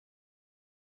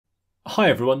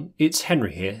Hi everyone, it's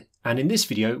Henry here, and in this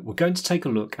video we're going to take a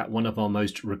look at one of our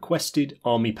most requested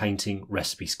army painting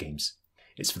recipe schemes.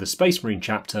 It's for the Space Marine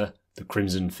chapter, the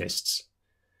Crimson Fists.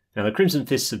 Now the Crimson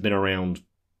Fists have been around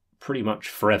pretty much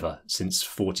forever, since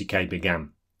 40k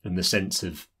began, in the sense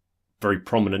of very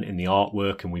prominent in the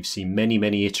artwork, and we've seen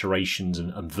many iterations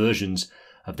and versions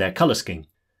of their colour scheme.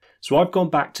 So I've gone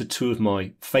back to two of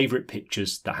my favourite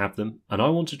pictures that have them, and I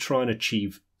want to try and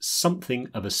achieve something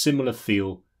of a similar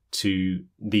feel to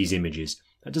these images.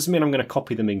 That doesn't mean I'm going to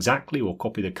copy them exactly or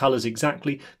copy the colours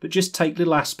exactly, but just take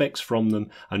little aspects from them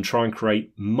and try and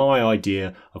create my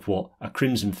idea of what a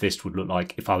Crimson Fist would look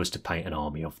like if I was to paint an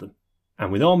army of them.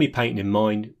 And with army painting in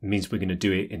mind, it means we're going to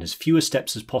do it in as fewer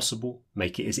steps as possible,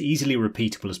 make it as easily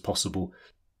repeatable as possible,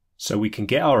 so we can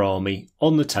get our army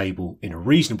on the table in a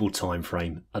reasonable time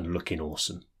frame and looking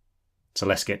awesome. So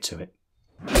let's get to it.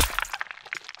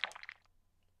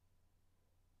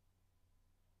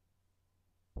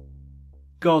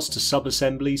 Regards to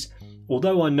sub-assemblies,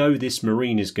 although I know this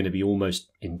Marine is going to be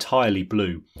almost entirely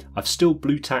blue, I've still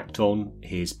blue tacked on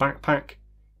his backpack,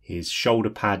 his shoulder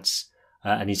pads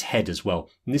and his head as well.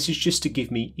 And this is just to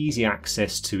give me easy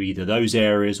access to either those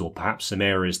areas or perhaps some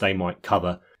areas they might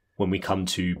cover when we come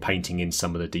to painting in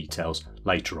some of the details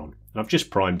later on. And I've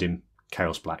just primed him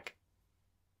Chaos Black.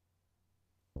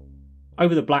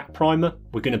 Over the black primer,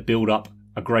 we're going to build up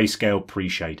a grayscale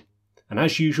pre-shade. And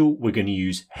as usual, we're going to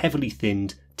use heavily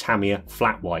thinned Tamiya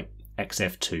Flat White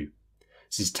XF2.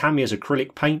 This is Tamiya's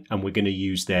acrylic paint, and we're going to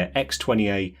use their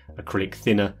X20A acrylic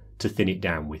thinner to thin it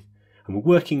down with. And we're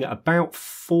working at about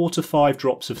 4 to 5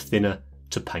 drops of thinner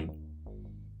to paint.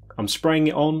 I'm spraying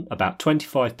it on about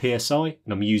 25 psi,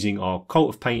 and I'm using our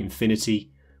Cult of Paint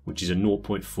Infinity, which is a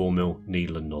 0.4mm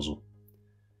needle and nozzle.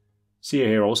 See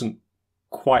here, I wasn't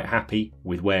quite happy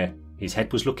with where his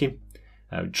head was looking.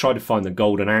 Try to find the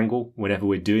golden angle whenever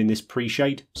we're doing this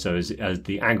pre-shade, so as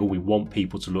the angle we want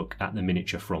people to look at the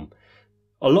miniature from.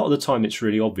 A lot of the time it's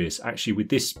really obvious. Actually, with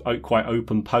this quite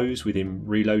open pose with him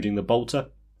reloading the bolter,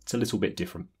 it's a little bit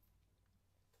different.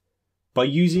 By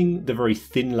using the very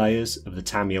thin layers of the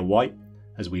Tamiya white,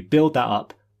 as we build that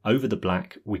up over the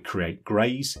black, we create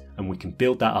greys, and we can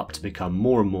build that up to become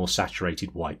more and more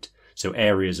saturated white. So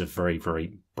areas of very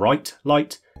bright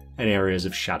light and areas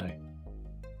of shadow.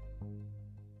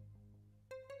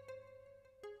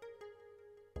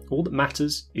 All that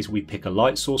matters is we pick a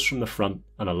light source from the front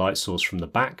and a light source from the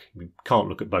back. We can't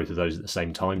look at both of those at the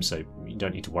same time, so you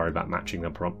don't need to worry about matching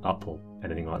them up or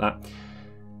anything like that.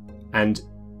 And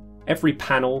every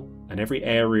panel and every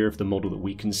area of the model that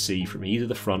we can see from either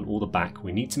the front or the back,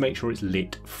 we need to make sure it's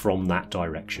lit from that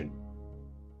direction.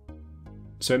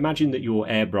 So imagine that your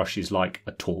airbrush is like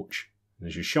a torch, and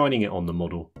as you're shining it on the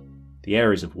model, the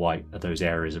areas of white are those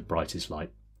areas of brightest light.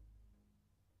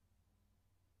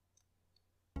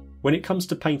 When it comes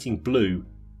to painting blue,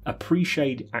 a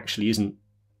pre-shade actually isn't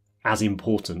as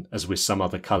important as with some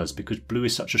other colours, because blue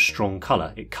is such a strong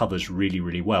colour, it covers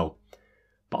really well.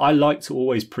 But I like to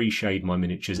always pre-shade my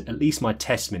miniatures, at least my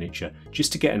test miniature,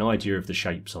 just to get an idea of the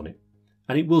shapes on it.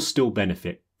 And it will still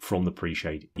benefit from the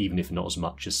pre-shade, even if not as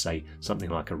much as, say,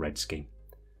 something like a red scheme.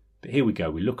 But here we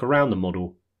go, we look around the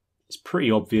model, it's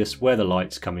pretty obvious where the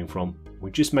light's coming from.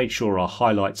 We just made sure our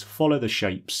highlights follow the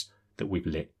shapes that we've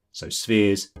lit. So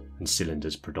spheres and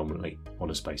cylinders predominantly on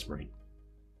a Space Marine.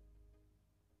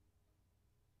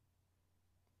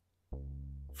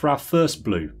 For our first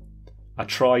blue, I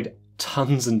tried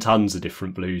tons and tons of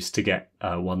different blues to get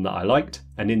one that I liked,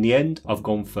 and in the end I've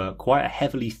gone for quite a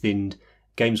heavily thinned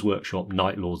Games Workshop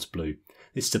Nightlords Blue.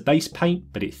 This is a base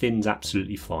paint, but it thins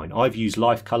absolutely fine. I've used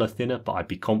Life Colour thinner, but I'd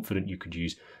be confident you could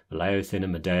use Vallejo thinner,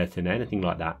 Medea thinner, anything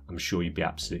like that. I'm sure you'd be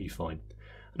absolutely fine.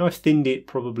 And I've thinned it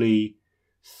probably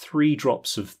 3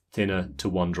 drops of thinner to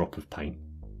 1 drop of paint.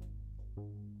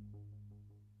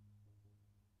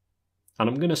 And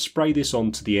I'm going to spray this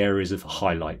onto the areas of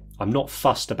highlight. I'm not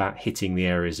fussed about hitting the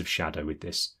areas of shadow with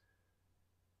this.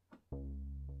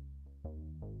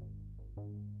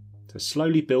 So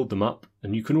slowly build them up,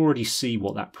 and you can already see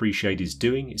what that pre-shade is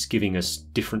doing. It's giving us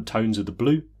different tones of the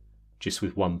blue, just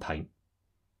with 1 paint.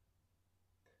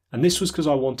 And this was because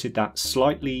I wanted that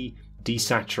slightly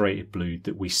desaturated blue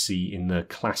that we see in the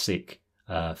classic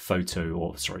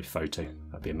photo,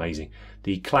 that'd be amazing.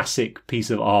 The classic piece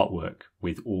of artwork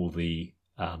with all the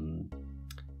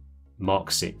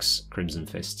Mark VI Crimson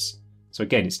Fists. So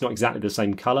again, it's not exactly the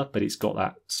same colour, but it's got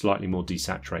that slightly more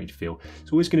desaturated feel.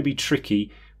 It's always going to be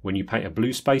tricky when you paint a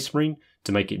blue Space Marine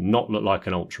to make it not look like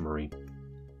an Ultramarine.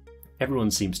 Everyone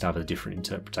seems to have a different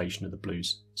interpretation of the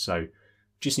blues, so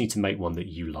just need to make one that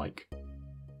you like.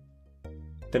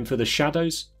 Then for the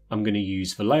shadows, I'm going to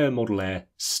use Vallejo Model Air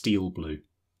Steel Blue.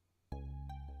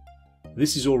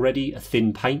 This is already a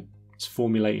thin paint. It's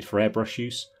formulated for airbrush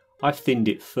use. I've thinned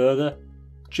it further,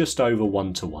 just over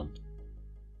 1:1.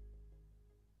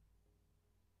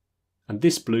 And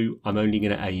this blue I'm only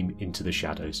going to aim into the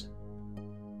shadows.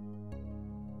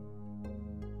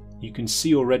 You can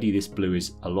see already this blue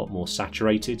is a lot more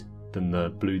saturated than the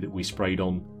blue that we sprayed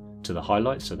on to the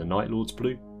highlights, so the Nightlords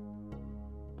Blue.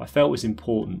 I felt it was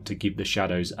important to give the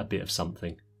shadows a bit of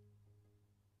something.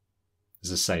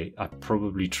 As I say, I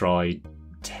probably tried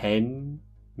 10,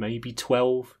 maybe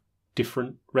 12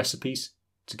 different recipes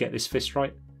to get this fist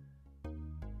right.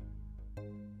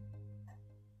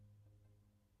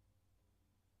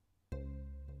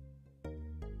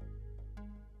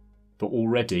 But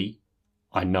already,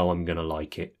 I know I'm going to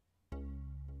like it.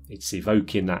 It's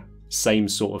evoking that same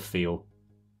sort of feel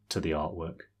to the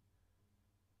artwork.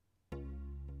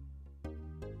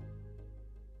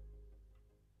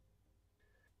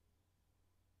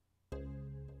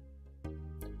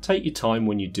 Take your time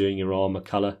when you're doing your armour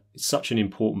colour. It's such an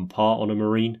important part on a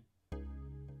marine.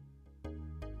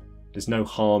 There's no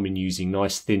harm in using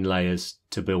nice thin layers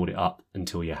to build it up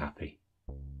until you're happy.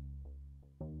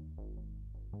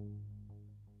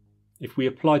 If we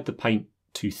applied the paint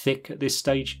too thick at this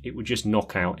stage, it would just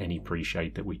knock out any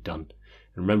pre-shade that we'd done.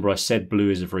 And remember, I said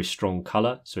blue is a very strong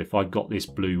colour, so if I got this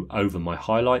blue over my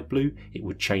highlight blue, it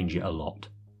would change it a lot.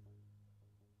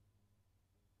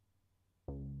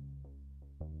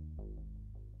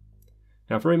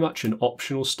 Now, very much an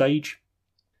optional stage,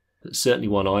 but certainly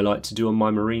one I like to do on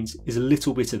my marines, is a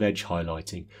little bit of edge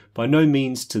highlighting. By no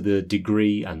means to the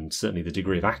degree, and certainly the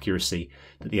degree of accuracy,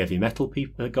 that the heavy metal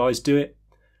guys do it,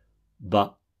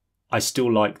 but I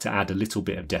still like to add a little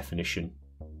bit of definition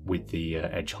with the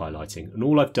edge highlighting. And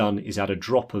all I've done is add a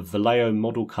drop of Vallejo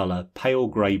model colour pale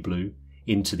grey blue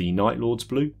into the Nightlords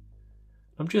Blue.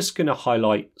 I'm just going to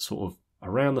highlight sort of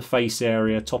around the face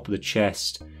area, top of the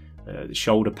chest, the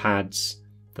shoulder pads,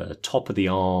 the top of the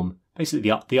arm, basically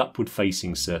the upward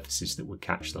facing surfaces that would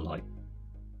catch the light.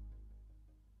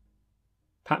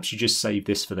 Perhaps you just save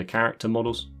this for the character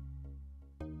models.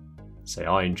 Say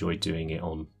I enjoy doing it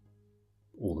on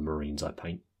all the marines I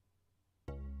paint.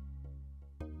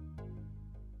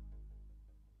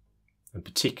 And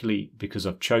particularly because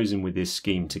I've chosen with this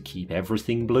scheme to keep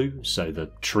everything blue, so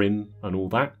the trim and all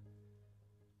that,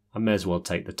 I may as well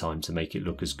take the time to make it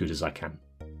look as good as I can.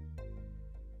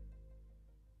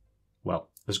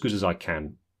 Well, as good as I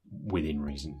can, within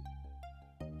reason.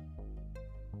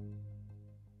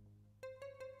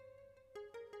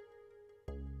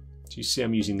 So you see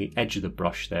I'm using the edge of the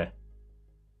brush there,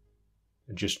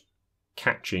 and just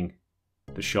catching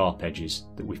the sharp edges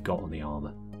that we've got on the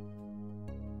armour.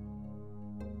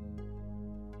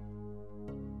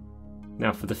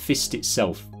 Now for the fist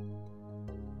itself,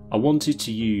 I wanted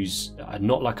to use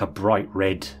not like a bright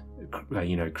red,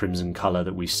 crimson colour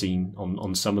that we've seen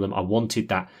on some of them. I wanted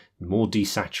that more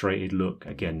desaturated look,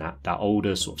 again that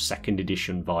older sort of second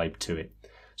edition vibe to it.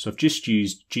 So I've just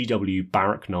used GW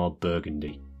Barracknard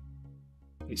Burgundy.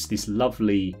 It's this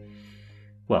lovely,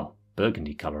 well,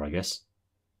 burgundy colour, I guess.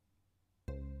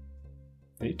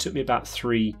 And it took me about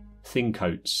 3 thin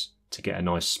coats to get a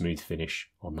nice smooth finish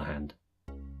on the hand.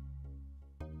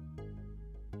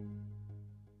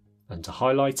 And to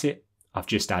highlight it, I've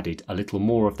just added a little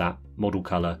more of that model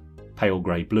colour pale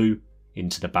grey blue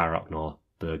into the Barracknard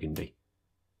Burgundy.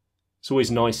 It's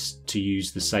always nice to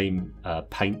use the same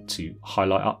paint to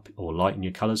highlight up or lighten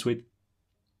your colours with.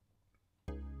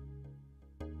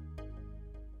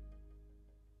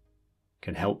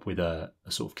 Can help with a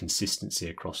sort of consistency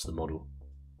across the model.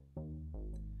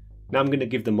 Now I'm going to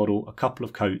give the model a couple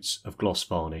of coats of gloss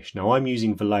varnish. Now I'm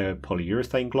using Vallejo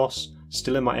polyurethane gloss,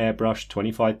 still in my airbrush,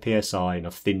 25 psi, and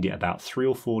I've thinned it about 3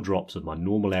 or 4 drops of my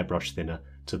normal airbrush thinner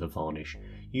to the varnish.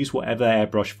 Use whatever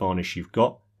airbrush varnish you've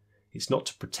got. It's not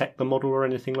to protect the model or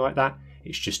anything like that,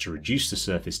 it's just to reduce the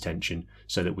surface tension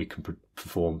so that we can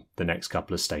perform the next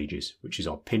couple of stages, which is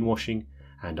our pin washing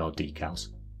and our decals.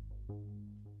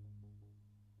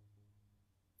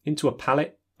 Into a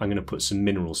palette, I'm going to put some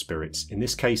mineral spirits, in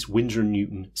this case Winsor &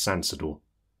 Newton Sansador.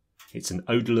 It's an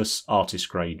odorless artist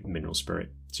grade mineral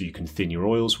spirit, so you can thin your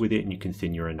oils with it and you can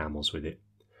thin your enamels with it.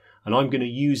 And I'm going to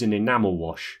use an enamel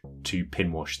wash to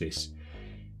pin wash this.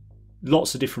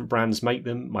 Lots of different brands make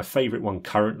them. My favourite one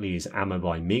currently is Ammo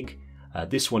by MIG.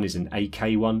 This one is an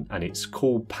AK one and it's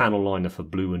called Panel Liner for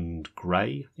Blue and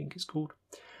Grey, I think it's called.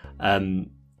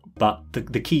 But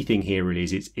the key thing here really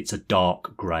is it's a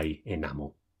dark grey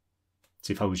enamel.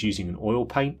 So if I was using an oil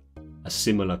paint, a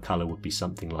similar colour would be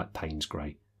something like Payne's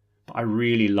Grey. But I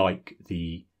really like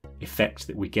the effect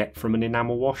that we get from an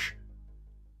enamel wash,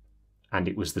 and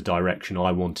it was the direction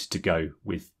I wanted to go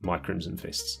with my Crimson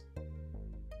Fists.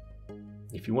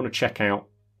 If you want to check out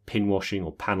pin washing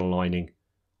or panel lining,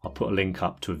 I'll put a link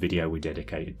up to a video we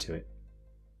dedicated to it.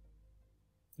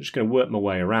 I'm just going to work my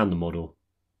way around the model,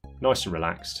 nice and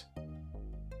relaxed,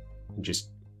 and just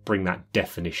bring that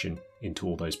definition into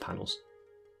all those panels.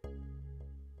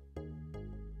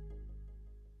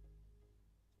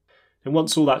 And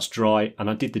once all that's dry, and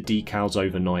I did the decals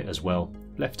overnight as well,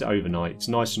 left it overnight, it's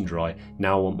nice and dry,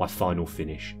 now I want my final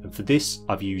finish. And for this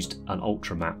I've used an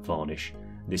ultra matte varnish.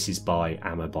 This is by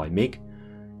Ammo by MIG.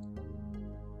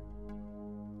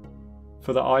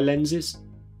 For the eye lenses,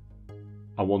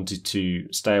 I wanted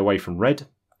to stay away from red,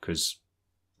 because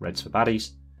red's for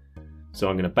baddies. So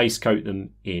I'm going to base coat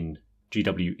them in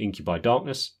GW Incubi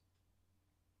Darkness.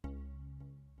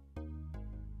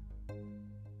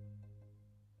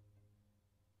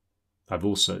 I've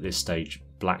also at this stage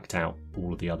blacked out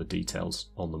all of the other details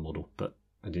on the model, but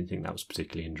I didn't think that was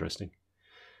particularly interesting.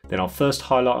 Then our first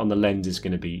highlight on the lens is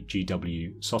going to be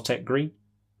GW Sotek Green.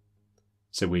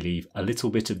 So we leave a little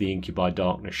bit of the Incubi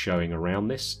Darkness showing around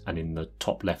this and in the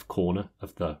top left corner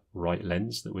of the right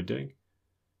lens that we're doing.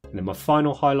 And then my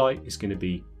final highlight is going to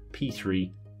be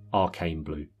P3 Arcane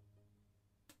Blue.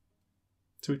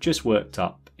 So we've just worked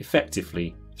up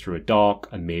effectively through a dark,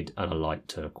 a mid and a light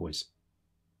turquoise.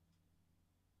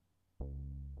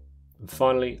 And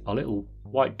finally a little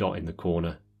white dot in the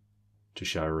corner to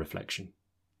show a reflection.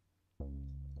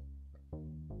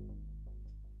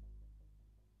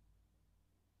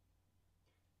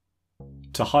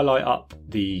 To highlight up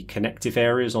the connective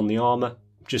areas on the armour,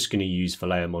 I'm just going to use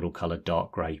Vallejo model colour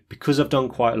dark grey. Because I've done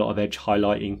quite a lot of edge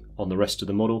highlighting on the rest of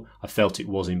the model, I felt it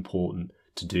was important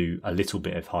to do a little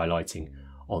bit of highlighting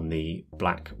on the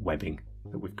black webbing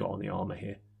that we've got on the armour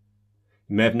here.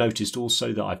 You may have noticed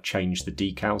also that I've changed the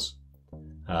decals.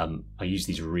 I used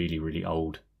these really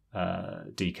old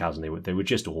decals and they were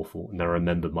just awful, and I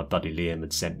remember my buddy Liam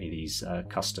had sent me these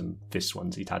custom fist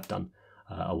ones he'd had done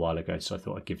a while ago, so I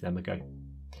thought I'd give them a go.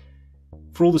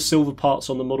 For all the silver parts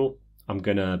on the model, I'm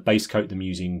going to base coat them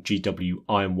using GW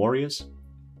Iron Warriors.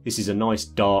 This is a nice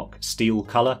dark steel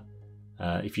colour.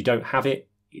 If you don't have it,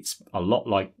 it's a lot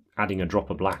like adding a drop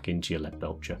of black into your lead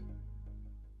belcher.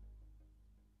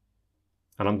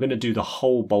 And I'm going to do the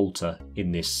whole bolter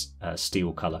in this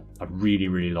steel colour. I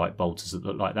really like bolters that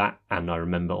look like that, and I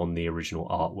remember on the original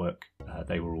artwork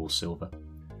they were all silver,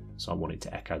 so I wanted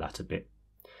to echo that a bit.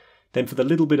 Then for the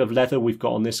little bit of leather we've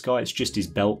got on this guy, it's just his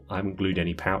belt. I haven't glued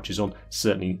any pouches on.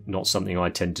 Certainly not something I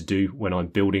tend to do when I'm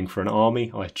building for an army.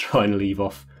 I try and leave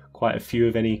off quite a few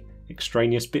of any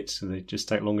extraneous bits so they just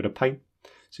take longer to paint.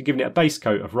 So giving it a base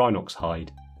coat of Rhinox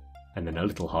Hide and then a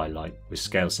little highlight with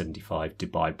Scale 75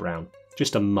 Dubai Brown.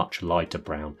 Just a much lighter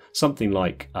brown. Something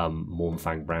like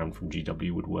Mornfang Brown from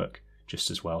GW would work just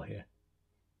as well here.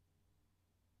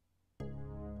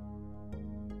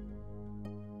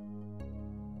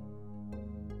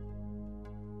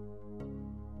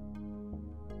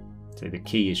 So the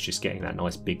key is just getting that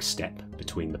nice big step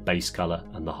between the base colour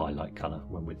and the highlight colour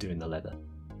when we're doing the leather.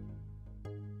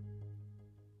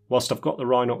 Whilst I've got the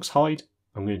Rhinox Hide,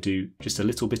 I'm going to do just a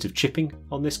little bit of chipping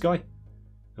on this guy.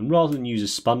 And rather than use a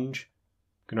sponge,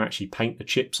 I'm going to actually paint the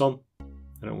chips on.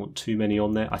 I don't want too many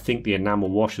on there. I think the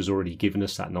enamel wash has already given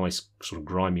us that nice sort of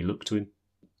grimy look to him.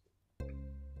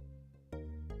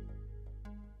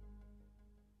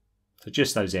 So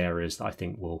just those areas that I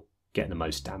think will get the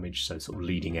most damage, so sort of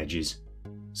leading edges,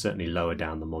 certainly lower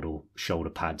down the model, shoulder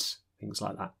pads, things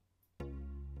like that.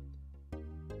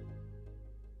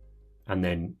 And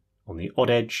then on the odd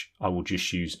edge, I will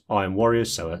just use Iron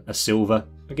Warriors, so a silver.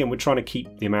 Again, we're trying to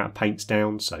keep the amount of paints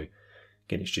down, so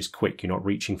again, it's just quick. You're not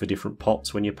reaching for different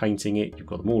pots when you're painting it. You've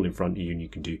got them all in front of you and you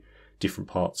can do different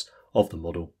parts of the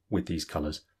model with these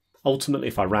colours. Ultimately,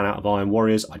 if I ran out of Iron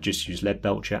Warriors, I'd just use lead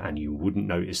belcher and you wouldn't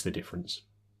notice the difference.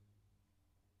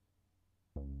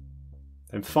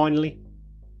 And finally,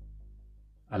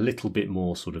 a little bit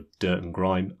more sort of dirt and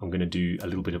grime. I'm going to do a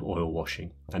little bit of oil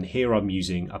washing. And here I'm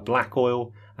using a black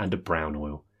oil and a brown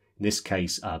oil. In this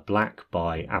case, black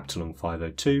by Abteilung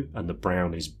 502 and the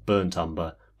brown is Burnt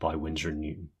Umber by Winsor &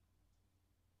 Newton.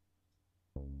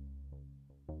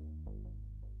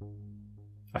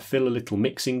 I fill a little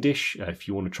mixing dish. If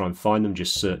you want to try and find them,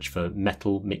 just search for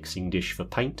metal mixing dish for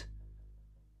paint.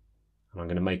 And I'm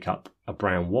going to make up a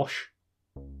brown wash.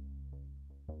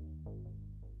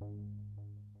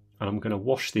 And I'm going to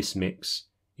wash this mix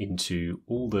into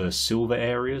all the silver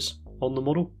areas on the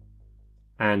model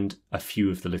and a few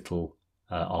of the little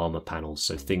armour panels,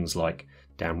 so things like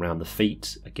down round the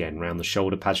feet, again round the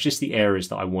shoulder pads, just the areas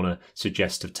that I want to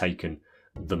suggest have taken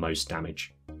the most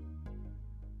damage. And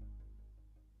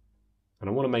I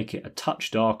want to make it a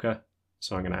touch darker,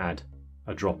 so I'm going to add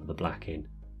a drop of the black in.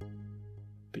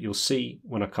 But you'll see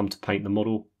when I come to paint the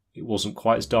model, it wasn't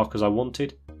quite as dark as I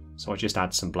wanted, so I just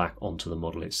add some black onto the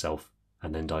model itself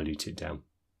and then dilute it down.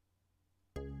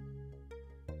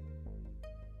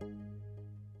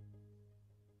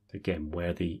 Again,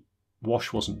 where the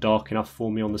wash wasn't dark enough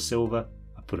for me on the silver,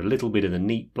 I put a little bit of the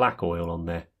neat black oil on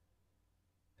there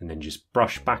and then just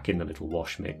brush back in the little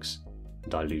wash mix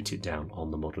and dilute it down on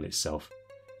the model itself.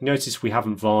 You notice we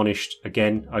haven't varnished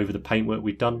again over the paintwork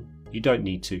we've done. You don't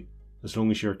need to. As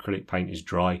long as your acrylic paint is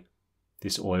dry,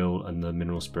 this oil and the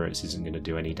mineral spirits isn't going to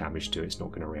do any damage to it. It's not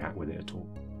going to react with it at all.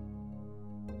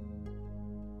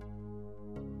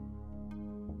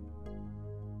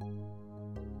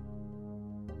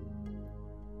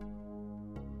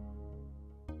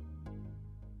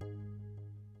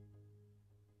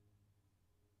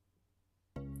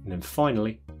 And then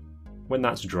finally, when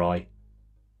that's dry,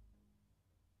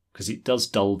 because it does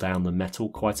dull down the metal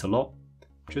quite a lot,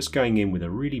 just going in with a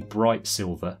really bright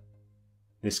silver,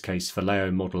 in this case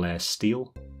Vallejo Model Air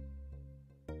Steel.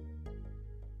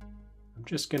 I'm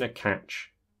just going to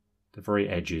catch the very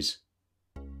edges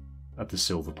of the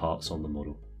silver parts on the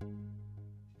model.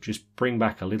 Just bring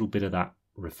back a little bit of that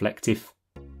reflective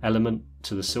element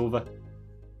to the silver,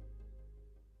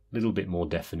 a little bit more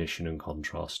definition and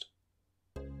contrast.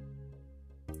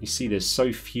 You see there's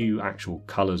so few actual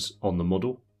colours on the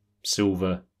model.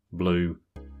 Silver, blue.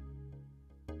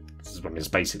 This is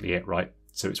basically it, right?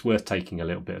 So it's worth taking a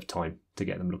little bit of time to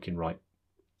get them looking right.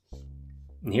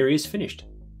 And here he is finished.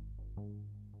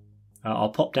 I'll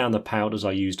pop down the powders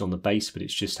I used on the base, but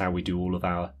it's just how we do all of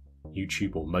our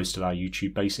YouTube, or most of our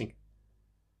YouTube basing.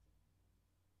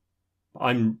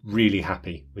 I'm really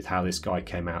happy with how this guy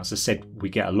came out. As I said, we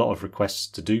get a lot of requests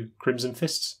to do Crimson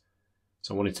Fists,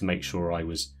 so I wanted to make sure I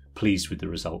was pleased with the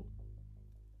result.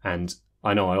 And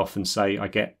I know I often say I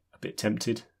get a bit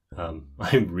tempted.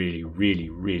 I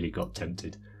really got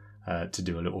tempted to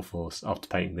do a little force after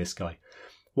painting this guy.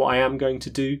 What I am going to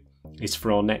do is,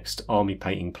 for our next Army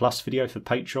Painting Plus video for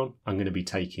Patreon, I'm going to be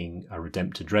taking a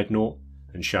Redemptor Dreadnought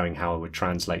and showing how I would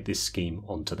translate this scheme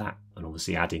onto that, and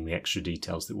obviously adding the extra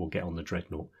details that we'll get on the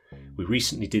Dreadnought. We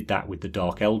recently did that with the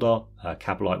Dark Eldar,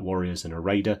 Cabalite Warriors and a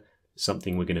Raider,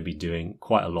 something we're going to be doing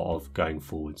quite a lot of going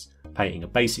forwards. Painting a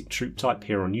basic troop type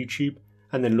here on YouTube,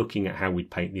 and then looking at how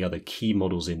we'd paint the other key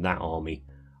models in that army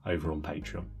over on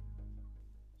Patreon.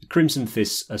 The Crimson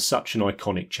Fists are such an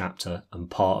iconic chapter and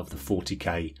part of the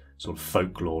 40k sort of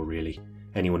folklore, really,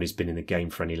 anyone who's been in the game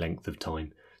for any length of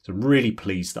time. So I'm really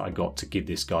pleased that I got to give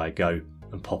this guy a go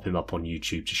and pop him up on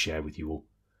YouTube to share with you all.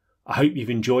 I hope you've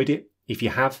enjoyed it. If you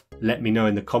have, let me know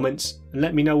in the comments, and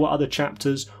let me know what other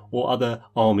chapters or other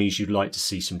armies you'd like to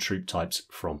see some troop types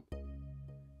from.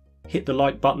 Hit the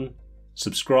like button,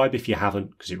 subscribe if you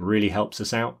haven't, because it really helps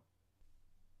us out,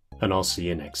 and I'll see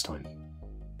you next time.